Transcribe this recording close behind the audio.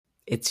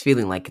It's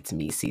feeling like it's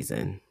me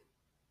season.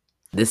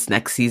 This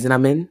next season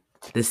I'm in,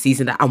 this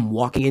season that I'm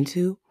walking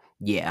into,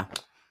 yeah,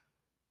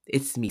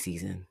 it's me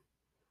season.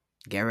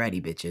 Get ready,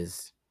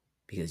 bitches.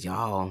 Because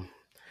y'all,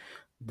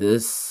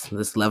 this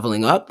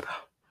leveling up,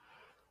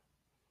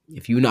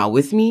 if you not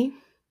with me,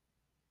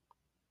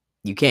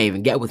 you can't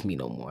even get with me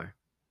no more.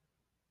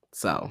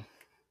 So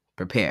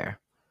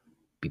prepare.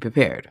 Be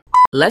prepared.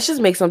 Let's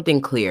just make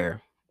something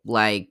clear,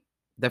 like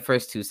the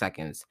first 2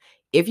 seconds.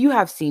 If you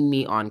have seen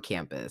me on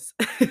campus,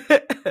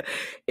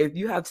 if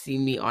you have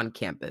seen me on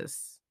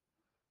campus,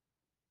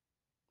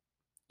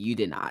 you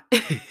did not.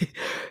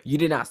 You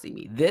did not see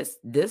me. This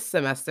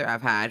semester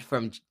I've had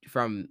from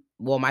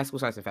well, my school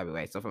starts in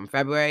February. So from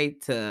February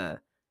to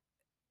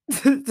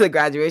to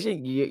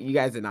graduation, you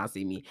guys did not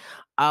see me.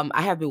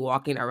 I have been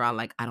walking around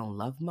like I don't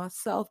love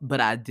myself, but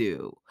I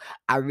do.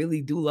 I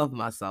really do love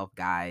myself,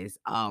 guys.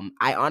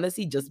 I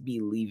honestly just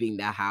be leaving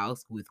the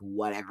house with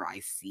whatever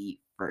I see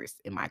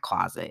first in my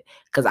closet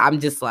because I'm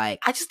just like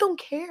I just don't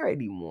care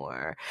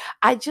anymore.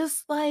 I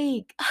just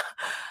like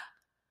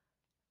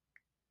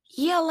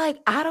yeah, like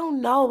I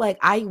don't know. Like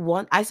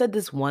I said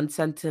this one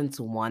sentence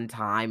one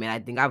time, and I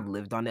think I've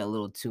lived on it a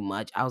little too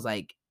much. I was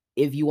like,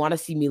 if you want to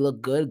see me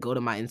look good, go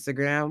to my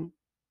Instagram.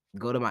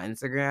 Go to my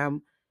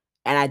Instagram.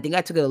 And I think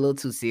I took it a little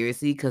too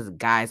seriously because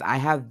guys, I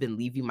have been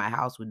leaving my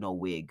house with no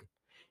wig.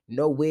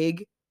 No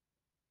wig,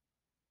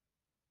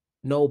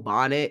 no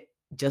bonnet,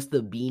 just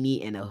a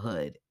beanie and a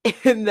hood.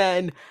 And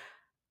then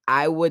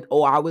I would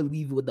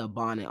leave with a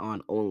bonnet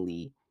on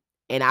only.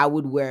 And I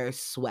would wear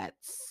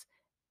sweats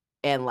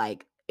and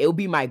like it would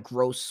be my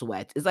gross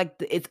sweats. It's like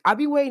it's I'll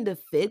be wearing the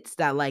fits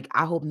that like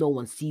I hope no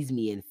one sees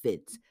me in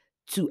fits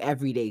to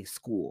everyday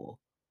school.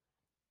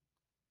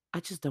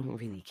 I just don't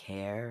really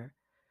care.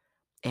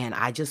 And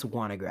I just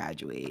want to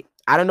graduate.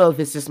 I don't know if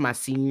it's just my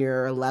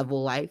senior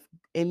level life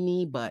in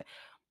me, but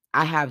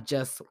I have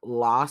just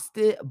lost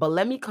it. But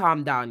let me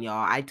calm down,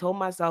 y'all. I told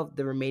myself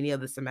the remaining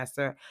of the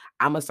semester,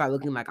 I'm gonna start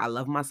looking like I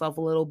love myself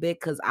a little bit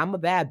because I'm a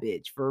bad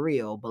bitch for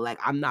real, but like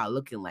I'm not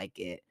looking like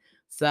it.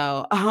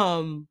 So,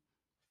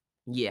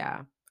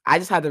 yeah. I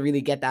just had to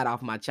really get that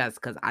off my chest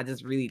because I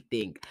just really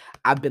think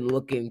I've been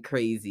looking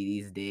crazy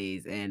these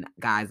days. And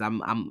guys,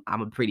 I'm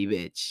a pretty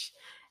bitch.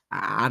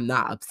 I'm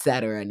not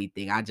upset or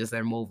anything. I just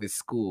am over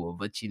school,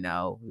 but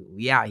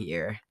we out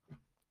here.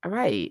 All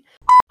right.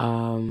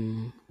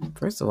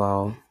 First of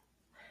all,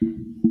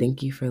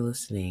 thank you for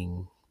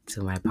listening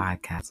to my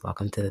podcast.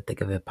 Welcome to the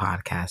Thick of It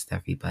podcast,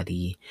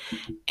 everybody.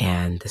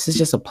 And this is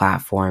just a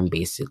platform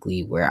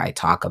basically where I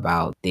talk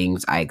about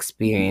things I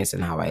experience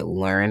and how I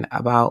learn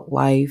about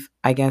life,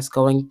 I guess,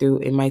 going through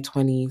in my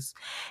 20s.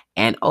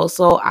 And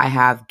also, I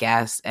have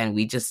guests and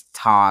we just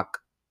talk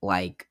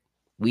like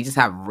we just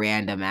have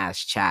random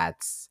ass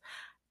chats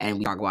and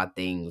we talk about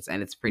things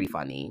and it's pretty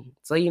funny.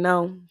 So,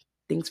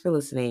 thanks for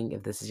listening.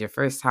 If this is your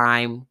first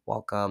time,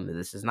 welcome. If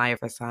this is not your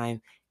first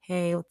time,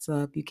 hey, what's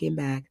up? You came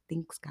back.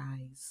 Thanks,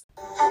 guys.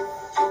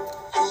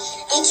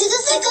 Into the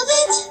thick of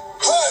it.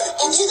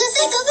 Into the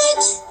thick of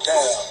it.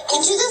 Damn.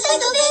 Into the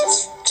thick of it.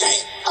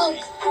 Damn. Oh.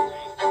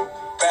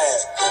 Bad.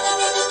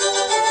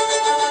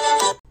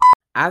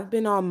 I've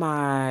been on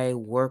my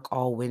work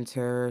all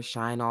winter,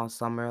 shine all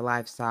summer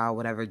lifestyle,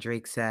 whatever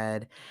Drake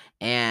said.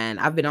 And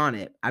I've been on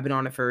it. I've been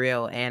on it for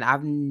real. And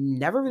I've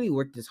never really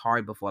worked this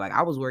hard before. Like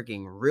I was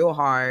working real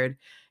hard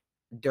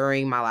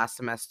during my last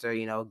semester,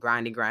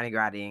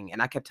 grinding.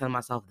 And I kept telling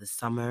myself this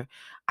summer,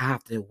 I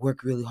have to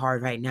work really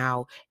hard right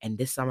now. And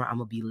this summer, I'm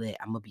going to be lit.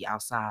 I'm going to be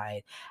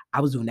outside.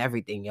 I was doing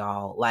everything,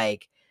 y'all.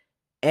 Like,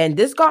 and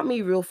this got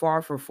me real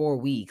far for 4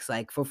 weeks.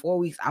 Like, for 4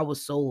 weeks, I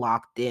was so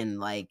locked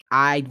in. Like,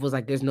 I was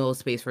like, there's no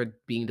space for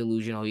being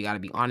delusional. You got to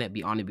be on it,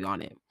 be on it, be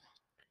on it.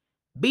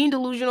 Being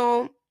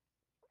delusional,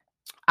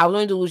 I was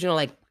only delusional,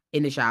 like,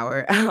 in the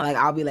shower. Like,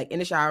 I'll be, like, in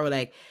the shower,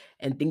 like,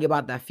 and think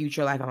about that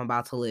future life I'm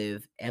about to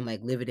live and,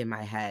 like, live it in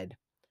my head.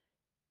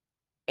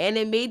 And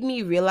it made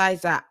me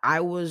realize that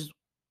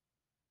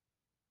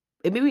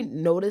it made me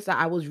notice that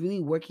I was really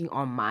working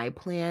on my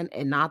plan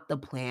and not the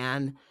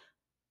plan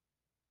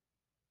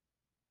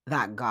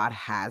that God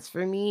has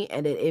for me.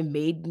 And it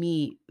made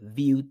me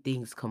view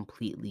things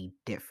completely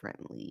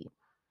differently.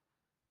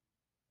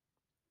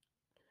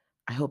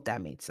 I hope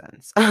that made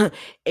sense.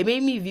 It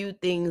made me view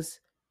things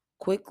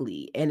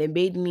quickly and it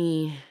made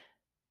me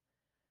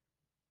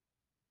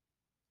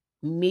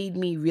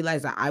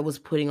realize that I was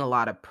putting a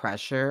lot of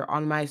pressure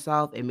on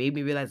myself. It made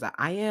me realize that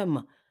I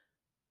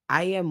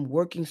am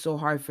working so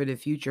hard for the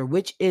future,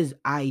 which is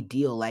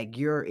ideal. Like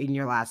you're in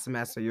your last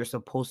semester, you're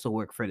supposed to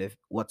work for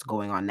what's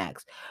going on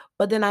next.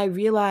 But then I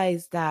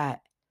realized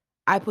that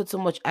I put so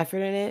much effort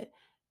in it,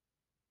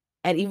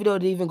 and even though it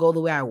didn't even go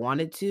the way I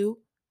wanted to,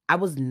 I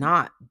was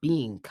not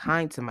being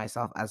kind to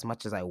myself as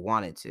much as I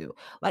wanted to.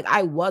 Like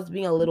I was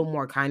being a little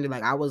more kinder.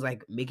 Like I was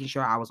like making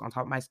sure I was on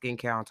top of my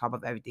skincare, on top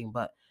of everything,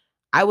 but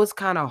I was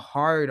kind of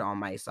hard on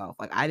myself.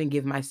 Like I didn't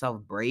give myself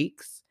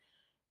breaks.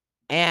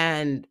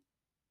 And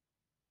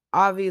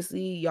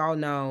obviously, y'all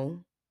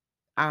know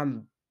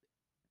I'm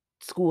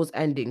school's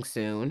ending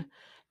soon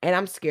and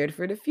I'm scared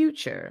for the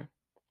future.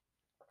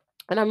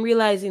 And I'm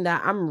realizing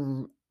that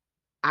I'm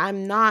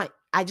not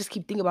I just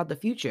keep thinking about the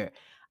future.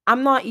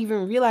 I'm not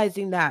even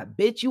realizing that,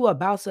 bitch, you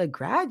about to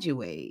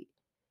graduate.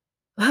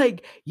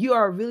 Like, you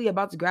are really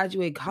about to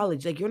graduate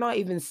college. Like, you're not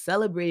even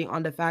celebrating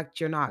on the fact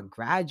you're not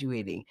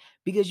graduating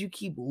because you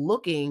keep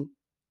looking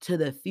to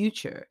the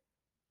future.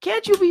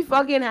 Can't you be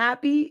fucking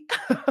happy?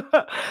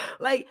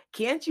 Like,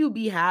 can't you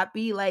be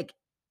happy? Like,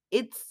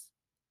 it's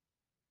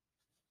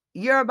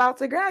you're about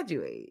to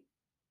graduate.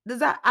 Does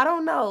that I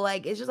don't know.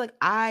 Like, it's just like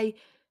I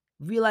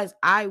realized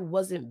I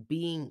wasn't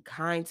being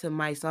kind to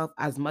myself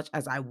as much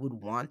as I would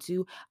want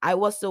to. I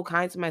was still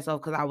kind to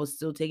myself because I was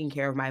still taking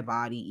care of my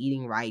body,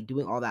 eating right,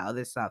 doing all that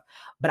other stuff.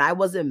 But I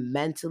wasn't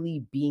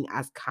mentally being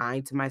as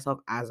kind to myself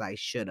as I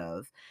should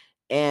have.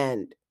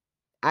 And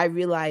I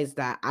realized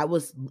that I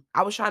was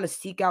trying to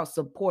seek out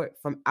support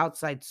from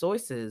outside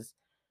sources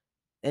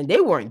and they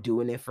weren't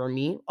doing it for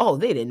me. Oh,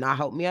 they did not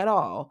help me at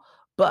all.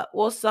 But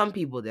well, some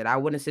people did. I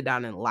wouldn't sit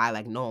down and lie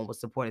like no one was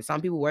supportive.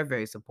 Some people were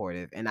very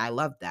supportive, and I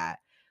loved that.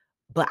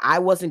 But I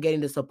wasn't getting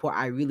the support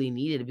I really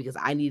needed because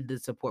I needed the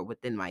support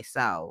within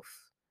myself.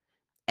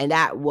 And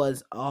that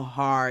was a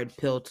hard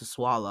pill to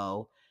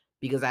swallow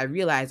because I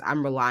realized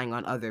I'm relying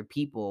on other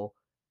people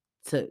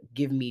to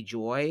give me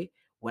joy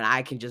when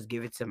I can just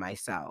give it to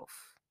myself.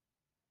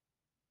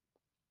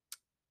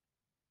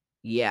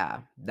 Yeah,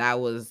 that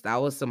was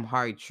some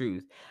hard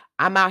truth.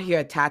 I'm out here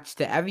attached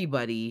to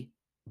everybody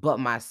but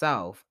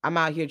myself. I'm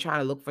out here trying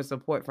to look for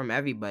support from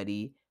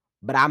everybody,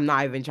 but I'm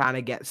not even trying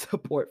to get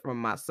support from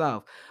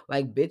myself.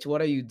 Like, bitch,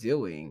 what are you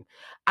doing?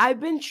 I've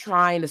been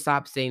trying to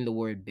stop saying the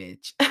word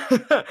bitch.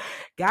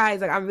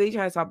 Guys, like I'm really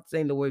trying to stop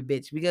saying the word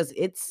bitch because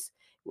it's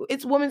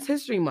Women's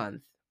History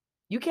Month.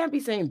 You can't be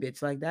saying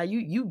bitch like that.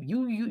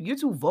 You're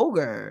too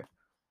vulgar.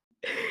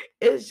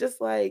 It's just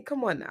like,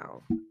 come on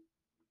now.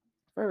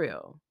 For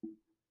real.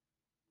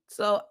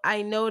 So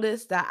I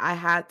noticed that I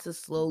had to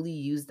slowly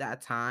use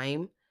that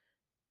time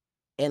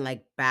and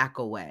like back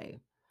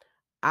away.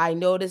 I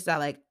noticed that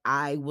like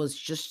I was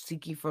just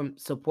seeking from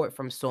support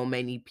from so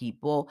many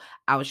people.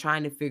 I was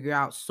trying to figure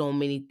out so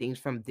many things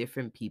from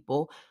different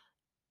people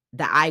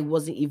that I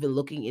wasn't even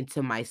looking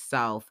into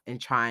myself and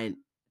trying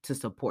to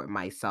support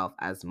myself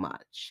as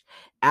much.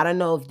 I don't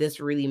know if this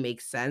really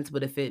makes sense,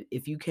 but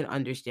if you can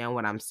understand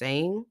what I'm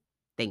saying,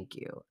 thank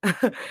you.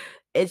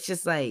 It's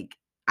just like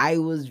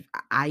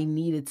I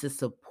needed to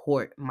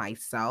support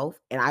myself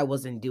and I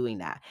wasn't doing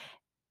that.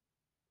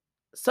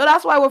 So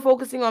that's why we're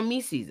focusing on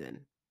me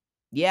season.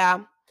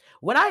 Yeah.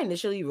 When I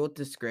initially wrote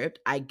the script,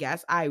 I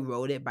guess I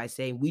wrote it by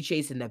saying, "We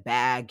chasing the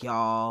bag,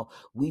 y'all.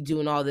 We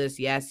doing all this.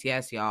 Yes,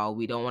 yes, y'all.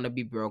 We don't want to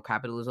be broke.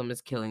 Capitalism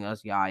is killing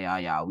us. Y'all, y'all,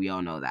 y'all. We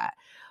all know that."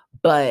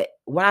 But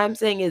what I'm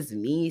saying is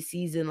me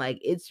season, like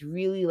it's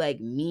really like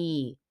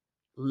me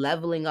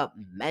leveling up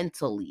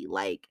mentally,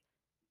 like,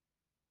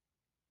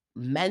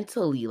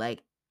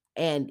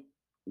 and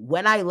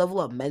when I level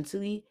up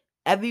mentally,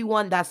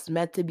 everyone that's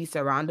meant to be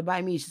surrounded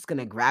by me is just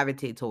gonna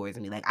gravitate towards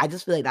me. Like, I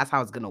just feel like that's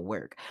how it's gonna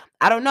work.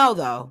 I don't know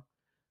though.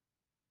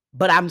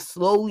 But I'm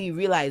slowly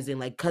realizing,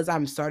 like, because 'cause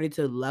I'm starting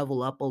to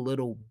level up a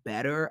little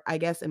better, I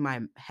guess, in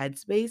my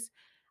headspace,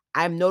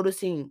 I'm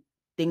noticing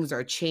things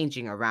are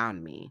changing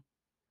around me.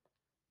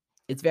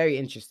 It's very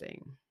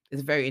interesting.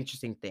 It's a very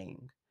interesting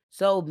thing.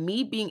 So,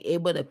 me being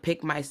able to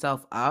pick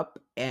myself up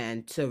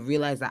and to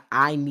realize that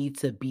I need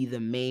to be the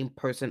main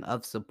person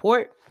of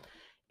support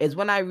is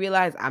when I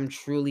realize I'm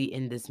truly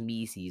in this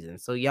me season.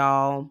 So,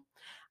 y'all,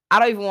 I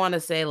don't even wanna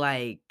say,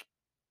 like,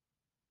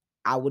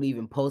 I would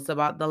even post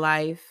about the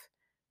life.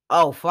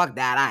 Oh, fuck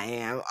that, I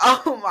am.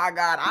 Oh my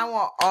god, I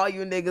want all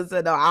you niggas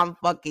to know I'm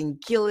fucking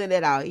killing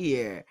it out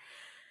here.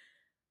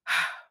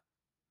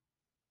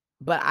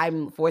 But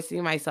I'm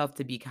forcing myself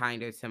to be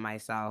kinder to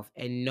myself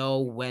and know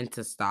when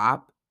to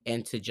stop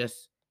and to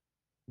just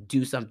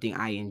do something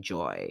I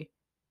enjoy.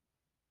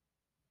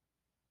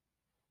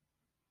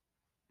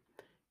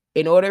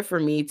 In order for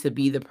me to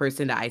be the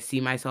person that I see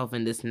myself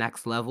in this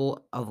next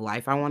level of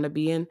life I wanna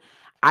be in,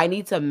 I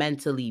need to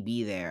mentally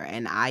be there,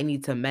 and I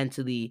need to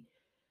mentally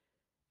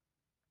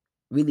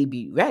really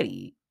be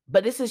ready.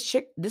 But this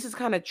is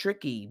kinda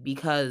tricky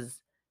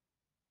because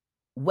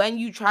when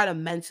you try to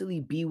mentally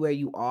be where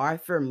you are,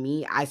 for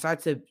me, I start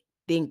to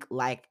think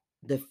like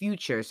the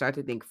future, start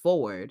to think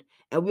forward.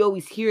 And we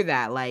always hear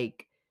that,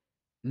 like,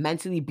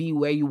 mentally be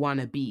where you want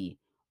to be.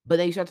 But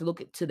then you start to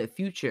look to the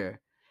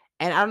future.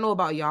 And I don't know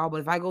about y'all,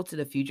 but if I go to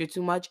the future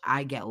too much,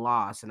 I get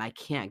lost and I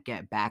can't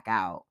get back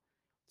out.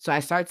 So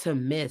I start to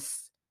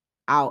miss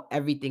out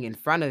everything in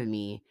front of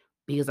me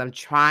because I'm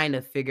trying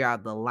to figure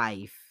out the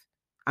life.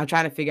 I'm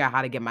trying to figure out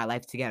how to get my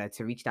life together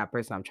to reach that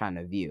person I'm trying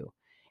to view.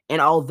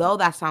 And although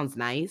that sounds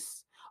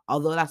nice,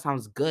 although that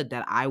sounds good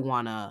that I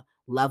want to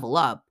level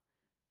up,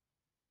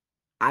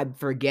 I'm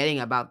forgetting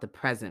about the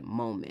present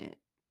moment.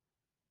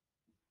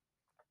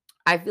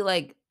 I feel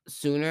like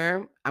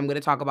sooner, I'm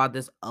gonna talk about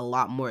this a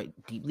lot more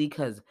deeply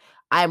because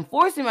I am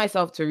forcing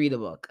myself to read a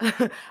book.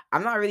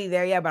 I'm not really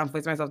there yet, but I'm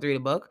forcing myself to read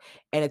a book,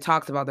 and it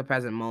talks about the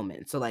present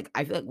moment. So, like,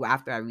 I feel like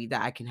after I read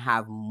that, I can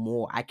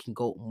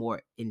go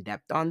more in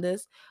depth on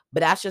this. But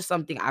that's just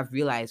something I've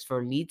realized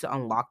for me to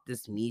unlock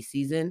this me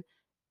season,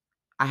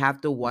 I have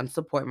to one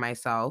support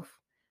myself,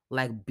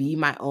 like be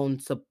my own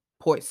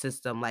support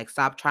system, like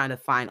stop trying to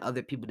find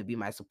other people to be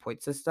my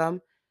support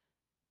system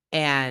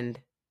and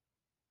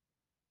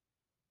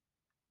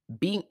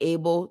being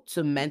able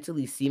to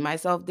mentally see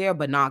myself there,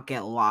 but not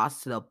get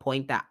lost to the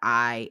point that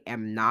I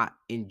am not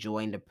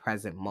enjoying the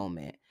present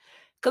moment.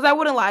 Because I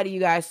wouldn't lie to you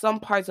guys,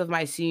 some parts of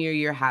my senior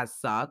year has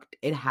sucked.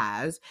 It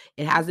has.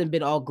 It hasn't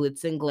been all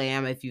glitz and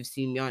glam if you've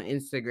seen me on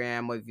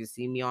Instagram or if you've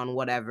seen me on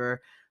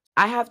whatever.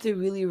 I have to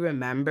really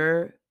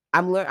remember.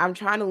 I'm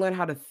trying to learn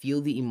how to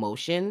feel the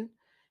emotion,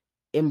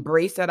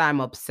 embrace that I'm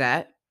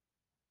upset,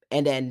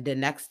 and then the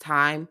next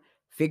time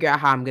figure out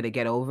how I'm gonna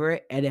get over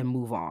it and then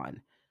move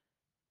on.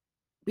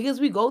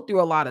 Because we go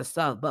through a lot of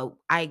stuff, but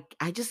I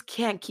just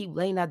can't keep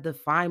letting that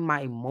define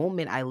my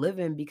moment I live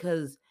in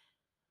because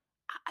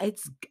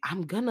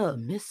I'm gonna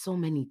miss so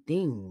many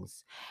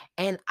things.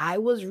 And I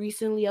was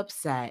recently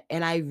upset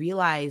and I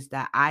realized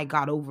that I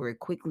got over it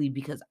quickly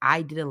because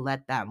I didn't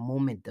let that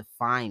moment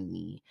define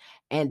me.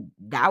 And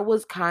that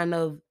was kind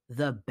of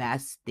the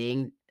best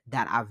thing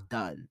that I've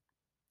done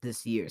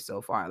this year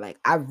so far. Like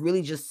I've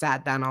really just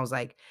sat down. I was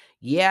like,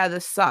 yeah,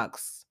 this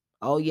sucks.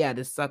 Oh yeah,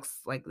 this sucks.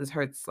 Like this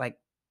hurts like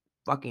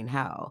fucking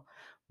hell.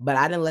 But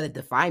I didn't let it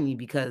define me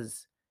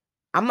because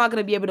I'm not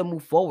gonna be able to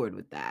move forward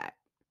with that.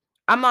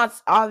 I'm not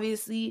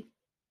obviously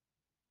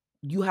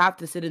you have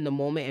to sit in the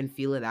moment and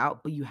feel it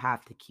out, but you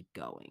have to keep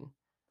going.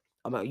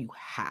 You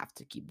have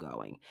to keep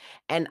going.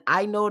 And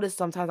I notice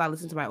sometimes I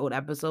listen to my old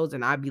episodes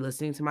and I'd be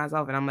listening to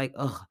myself and I'm like,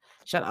 ugh,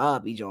 shut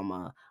up,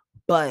 Ijoma.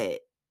 But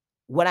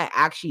when I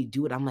actually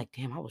do it, I'm like,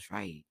 damn, I was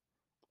right.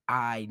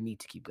 I need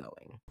to keep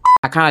going.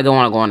 I kind of don't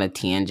want to go on a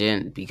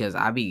tangent because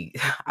I be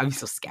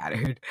so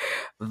scattered.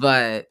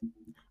 But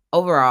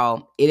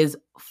overall, it is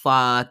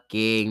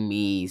fucking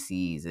me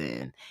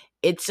season.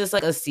 It's just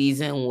like a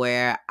season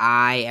where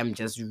I am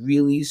just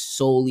really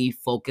solely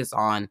focused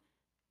on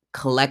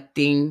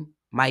collecting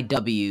my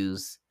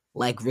W's,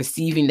 like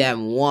receiving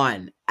them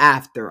one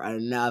after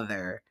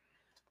another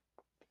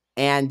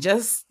and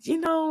just,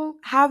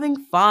 having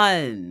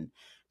fun.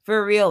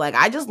 For real. Like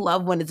I just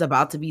love when it's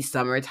about to be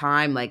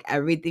summertime, like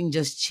everything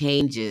just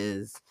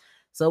changes.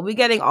 So we're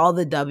getting all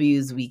the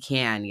W's we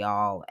can,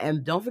 y'all.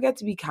 And don't forget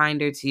to be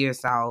kinder to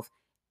yourself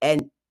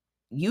and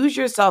use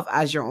yourself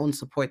as your own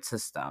support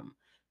system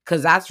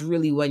cuz that's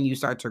really when you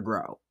start to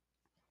grow.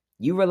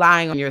 You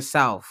relying on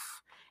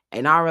yourself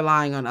and not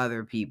relying on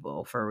other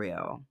people, for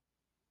real.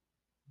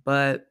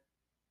 But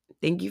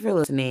thank you for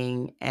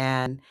listening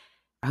and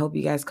I hope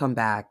you guys come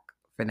back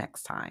for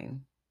next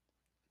time.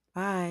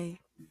 Bye.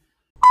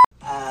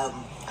 I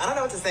don't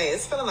know what to say.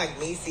 It's feeling like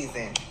me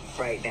season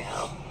right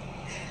now.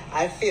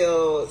 I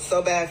feel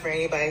so bad for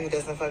anybody who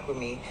doesn't fuck with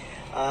me.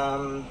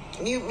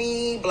 Mute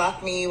me,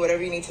 block me,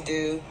 whatever you need to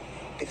do,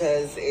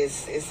 because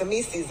it's a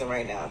me season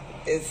right now.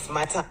 It's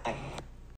my time.